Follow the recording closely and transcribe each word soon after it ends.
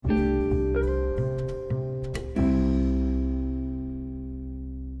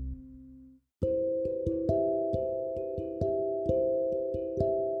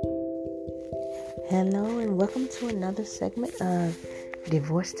Hello and welcome to another segment of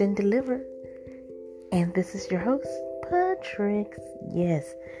Divorced and Delivered. And this is your host, Patrix.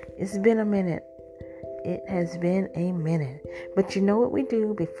 Yes, it's been a minute. It has been a minute. But you know what we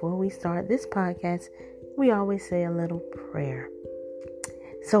do before we start this podcast? We always say a little prayer.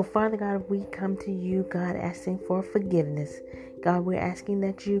 So, Father God, we come to you, God, asking for forgiveness. God, we're asking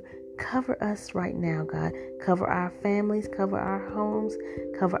that you cover us right now, God. Cover our families, cover our homes,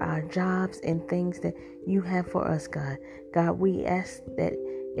 cover our jobs and things that you have for us, God. God, we ask that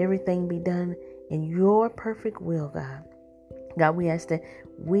everything be done in your perfect will, God. God, we ask that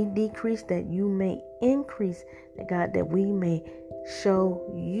we decrease, that you may increase, that God, that we may show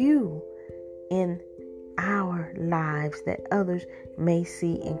you in our lives, that others may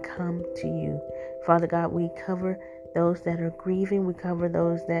see and come to you. Father God, we cover those that are grieving. We cover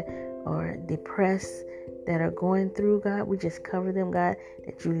those that are depressed, that are going through, God. We just cover them, God,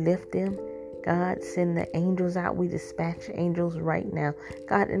 that you lift them. God, send the angels out. We dispatch angels right now.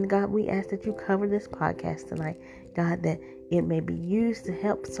 God, and God, we ask that you cover this podcast tonight. God, that it may be used to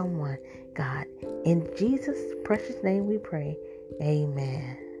help someone. God, in Jesus' precious name we pray.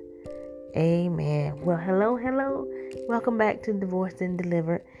 Amen. Amen. Well, hello. Welcome back to Divorced and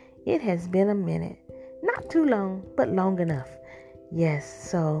Delivered. It has been a minute. Not too long, but long enough. Yes,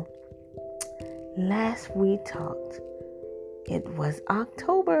 so last we talked, it was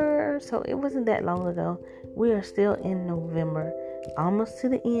October, so it wasn't that long ago. We are still in November, almost to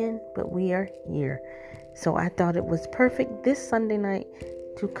the end, but we are here. So I thought it was perfect this Sunday night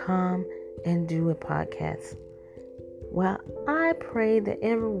to come and do a podcast. Well, I pray that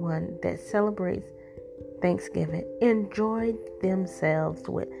everyone that celebrates Thanksgiving enjoyed themselves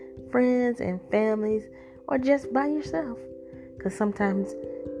with friends and families or just by yourself. Because sometimes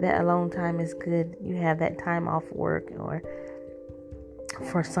that alone time is good. You have that time off work, or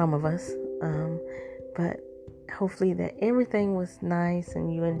for some of us. But hopefully that everything was nice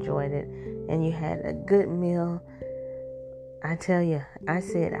and you enjoyed it and you had a good meal. I tell you, I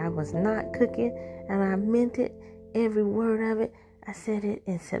said I was not cooking, and I meant it. Every word of it. I said it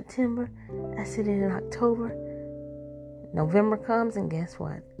in September. I said it in October. November comes, and guess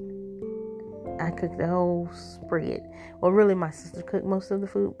what? I cooked the whole spread. Well, really, my sister cooked most of the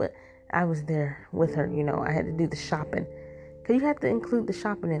food, but I was there with her. You know, I had to do the shopping. Because you have to include the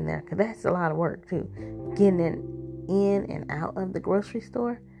shopping in there, because that's a lot of work, too. Getting in and out of the grocery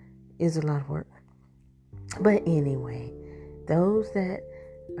store is a lot of work. But anyway, those that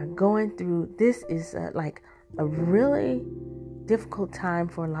are going through, this is like a really difficult time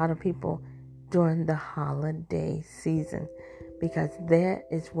for a lot of people during the holiday season, because that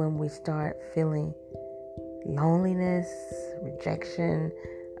is when we start feeling loneliness, rejection,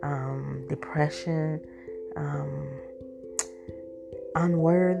 depression,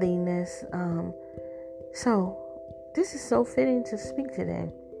 unworthiness. So this is so fitting to speak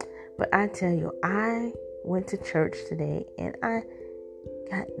today. But I tell you, I went to church today and I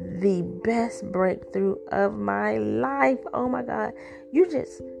got the best breakthrough of my life. Oh my God.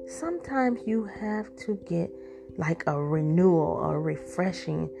 Sometimes you have to get like a renewal or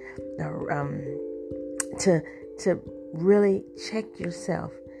refreshing to really check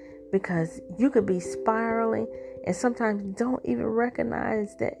yourself, because you could be spiraling and sometimes don't even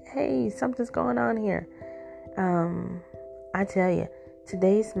recognize that, hey, something's going on here. I tell you,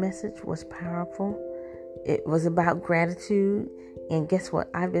 today's message was powerful. It was about gratitude. And guess what?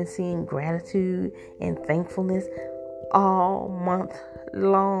 I've been seeing gratitude and thankfulness all month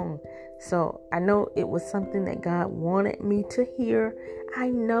long. So I know it was something that God wanted me to hear. I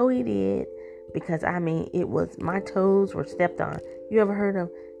know He did, because it was, my toes were stepped on. You ever heard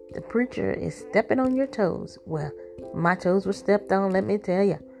of the preacher is stepping on your toes? Well, my toes were stepped on, let me tell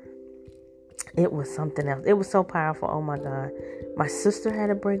you. It was something else. It was so powerful. Oh my God. My sister had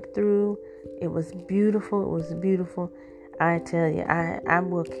a breakthrough. It was beautiful. I tell you, I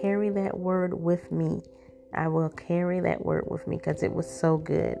will carry that word with me. Because it was so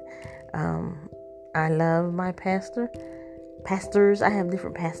good. I love my pastors. I have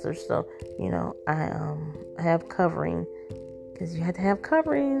different pastors. So, I have covering, because you have to have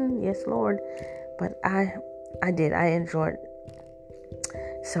covering. Yes, Lord. But I enjoyed.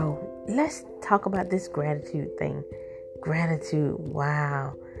 So let's talk about this gratitude thing. Gratitude.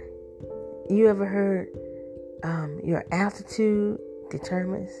 Wow. You ever heard your altitude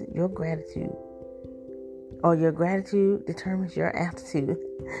determines your gratitude, or your gratitude determines your altitude?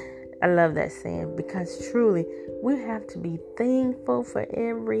 I love that saying, because truly we have to be thankful for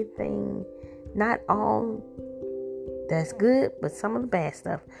everything. Not all that's good, but some of the bad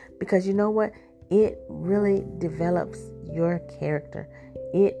stuff. Because you know what? It really develops your character.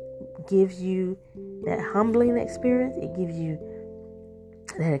 It gives you that humbling experience. It gives you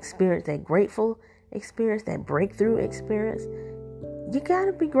that experience, that grateful experience, that breakthrough experience. You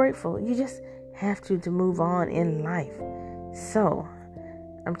gotta be grateful. You just have to move on in life. So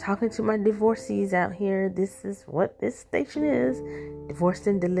I'm talking to my divorcees out here. This is what this station is. Divorced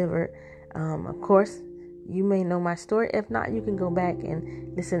and Delivered. Of course, you may know my story. If not, you can go back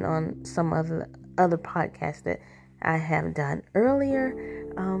and listen on some other podcasts that I have done earlier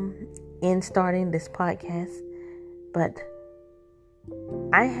in starting this podcast. But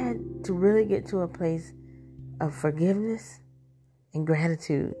I had to really get to a place of forgiveness and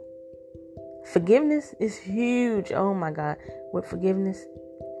gratitude. Forgiveness is huge. Oh my God. With forgiveness,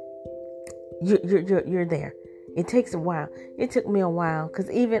 you're there. It takes a while. It took me a while, because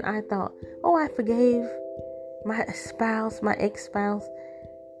even I thought, oh, I forgave my spouse, my ex-spouse,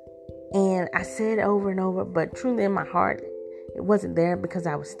 and I said it over and over, but truly in my heart, it wasn't there, because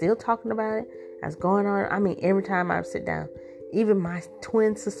I was still talking about it. I was going on. I mean, every time I would sit down, even my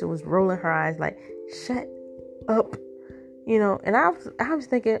twin sister was rolling her eyes like, shut up, and I was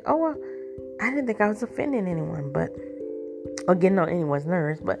thinking, oh, well, I didn't think I was offending anyone, or getting on anyone's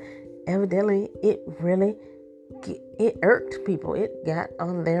nerves, but evidently it irked people. It got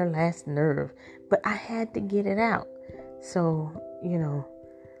on their last nerve, but I had to get it out. So,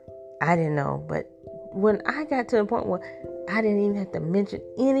 I didn't know, but when I got to a point where I didn't even have to mention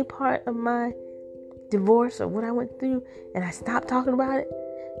any part of my divorce or what I went through, and I stopped talking about it,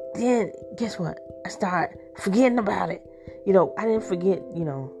 then guess what? I started forgetting about it. I didn't forget,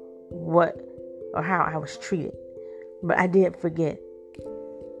 what or how I was treated, but I did forget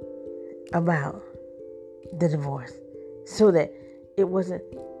about the divorce, so that it wasn't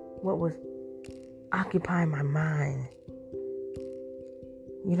what was occupying my mind.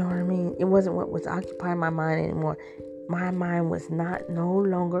 You know what I mean? It wasn't what was occupying my mind anymore. My mind was no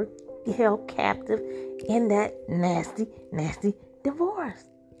longer held captive in that nasty, nasty divorce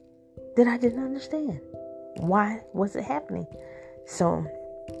that I didn't understand. Why was it happening? So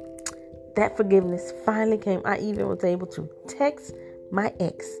that forgiveness finally came. I even was able to text my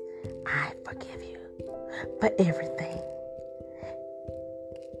ex, I forgive you for everything.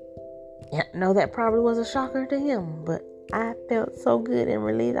 Yeah, no, that probably was a shocker to him, but I felt so good and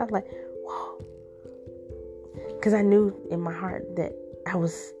relieved. I was like, whoa. Because I knew in my heart that I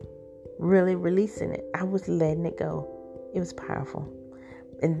was really releasing it. I was letting it go. It was powerful.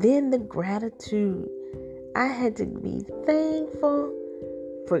 And then the gratitude. I had to be thankful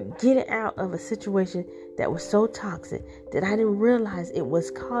for getting out of a situation that was so toxic that I didn't realize it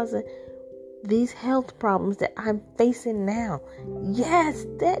was causing these health problems that I'm facing now. Yes,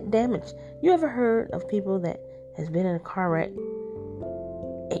 that damage. You ever heard of people that has been in a car wreck?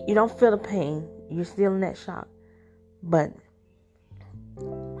 You don't feel the pain. You're still in that shock. But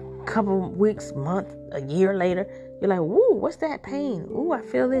a couple weeks, month, a year later, you're like, woo, what's that pain? Ooh, I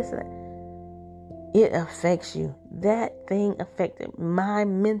feel this. It affects you. That thing affected my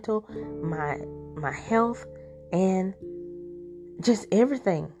mental, my health, and just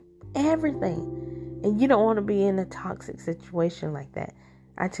everything. And you don't want to be in a toxic situation like that.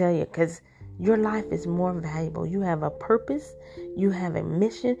 I tell you, because your life is more valuable. You have a purpose. You have a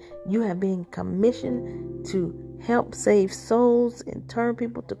mission. You have been commissioned to help save souls and turn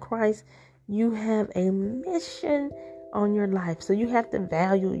people to Christ. You have a mission on your life. So you have to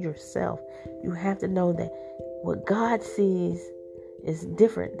value yourself. You have to know that what God sees is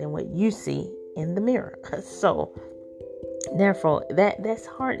different than what you see in the mirror. So therefore, that's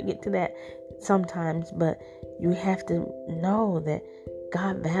hard to get to that sometimes, but you have to know that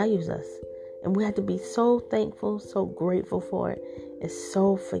God values us, and we have to be so thankful, so grateful for it. It's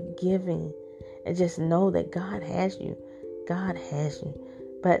so forgiving, and just know that God has you. God has you.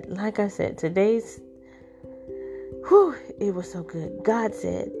 But like I said, today's it was so good. God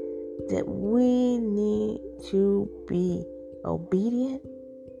said that we need to be obedient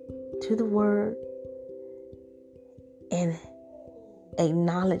to the word and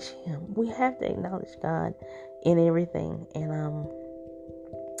acknowledge him. We have to acknowledge God in everything, and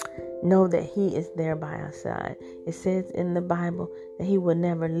know that he is there by our side. It says in the Bible that he will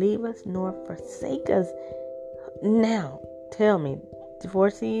never leave us nor forsake us. Now, tell me,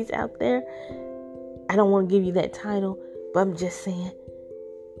 divorcees out there, I don't want to give you that title, but I'm just saying,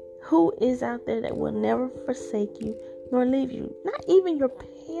 who is out there that will never forsake you nor leave you? Not even your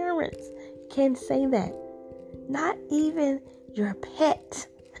parents can say that. Not even your pet.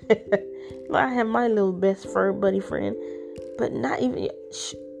 I have my little best fur buddy friend, but not even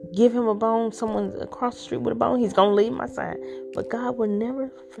give him a bone. Someone across the street with a bone, he's gonna leave my side. But God will never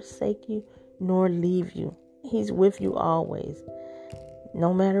forsake you nor leave you. He's with you always.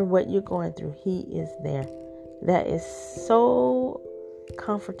 No matter what you're going through, He is there. That is so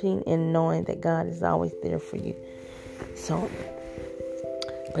comforting in knowing that God is always there for you. So,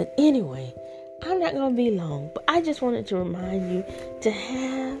 but anyway, I'm not going to be long, but I just wanted to remind you to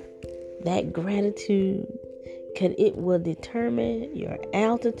have that gratitude, because it will determine your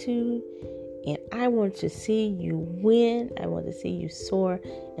altitude. And I want to see you win. I want to see you soar.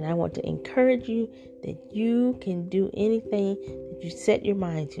 And I want to encourage you that you can do anything that you set your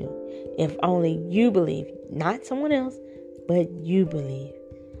mind to. If only you believe. Not someone else, but you believe.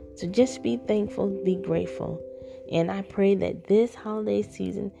 So just be thankful, be grateful. And I pray that this holiday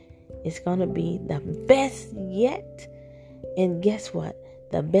season is going to be the best yet. And guess what?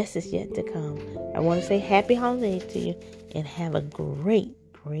 The best is yet to come. I want to say happy holidays to you and have a great,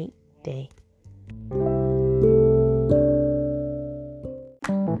 great day.